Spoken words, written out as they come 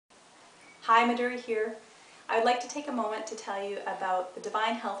Hi, Madhuri here. I would like to take a moment to tell you about the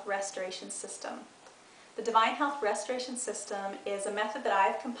Divine Health Restoration System. The Divine Health Restoration System is a method that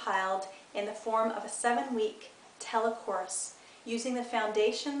I've compiled in the form of a 7-week telecourse using the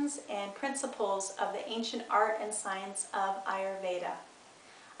foundations and principles of the ancient art and science of Ayurveda.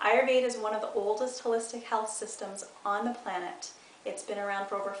 Ayurveda is one of the oldest holistic health systems on the planet. It's been around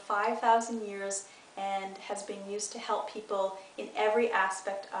for over 5,000 years and has been used to help people in every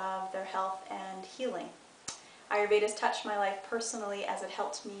aspect of their health and healing. Ayurveda has touched my life personally as it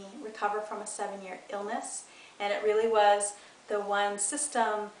helped me recover from a 7-year illness, and it really was the one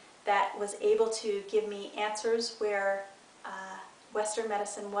system that was able to give me answers where Western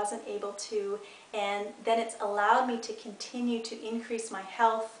medicine wasn't able to, and then it's allowed me to continue to increase my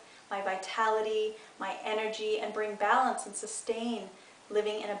health, my vitality, my energy, and bring balance and sustain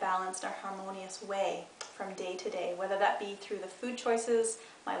living in a balanced or harmonious way from day to day, whether that be through the food choices,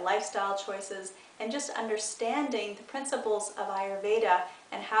 my lifestyle choices, and just understanding the principles of Ayurveda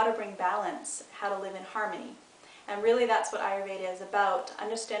and how to bring balance, how to live in harmony. And really that's what Ayurveda is about,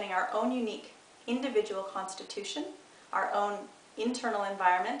 understanding our own unique individual constitution, our own internal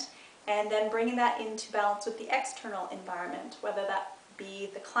environment, and then bringing that into balance with the external environment, whether that be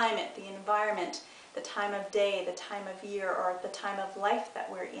the climate, the environment, the time of day, the time of year, or the time of life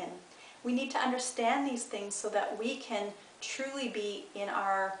that we're in. We need to understand these things so that we can truly be in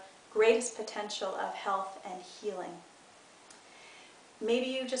our greatest potential of health and healing. Maybe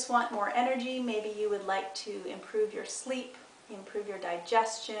you just want more energy, maybe you would like to improve your sleep, improve your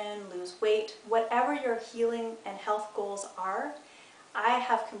digestion, lose weight, whatever your healing and health goals are. I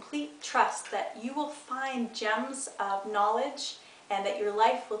have complete trust that you will find gems of knowledge and that your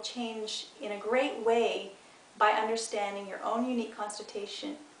life will change in a great way by understanding your own unique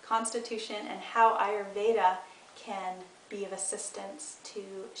constitution and how Ayurveda can be of assistance to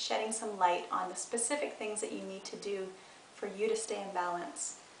shedding some light on the specific things that you need to do for you to stay in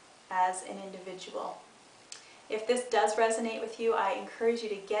balance as an individual. If this does resonate with you, I encourage you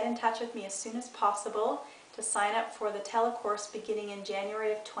to get in touch with me as soon as possible to sign up for the telecourse beginning in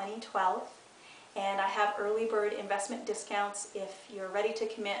January of 2012. And I have early bird investment discounts if you're ready to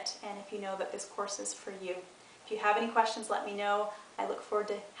commit and if you know that this course is for you. If you have any questions, let me know. I look forward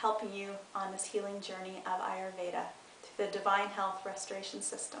to helping you on this healing journey of Ayurveda through the Divine Health Restoration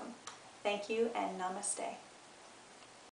System. Thank you and namaste.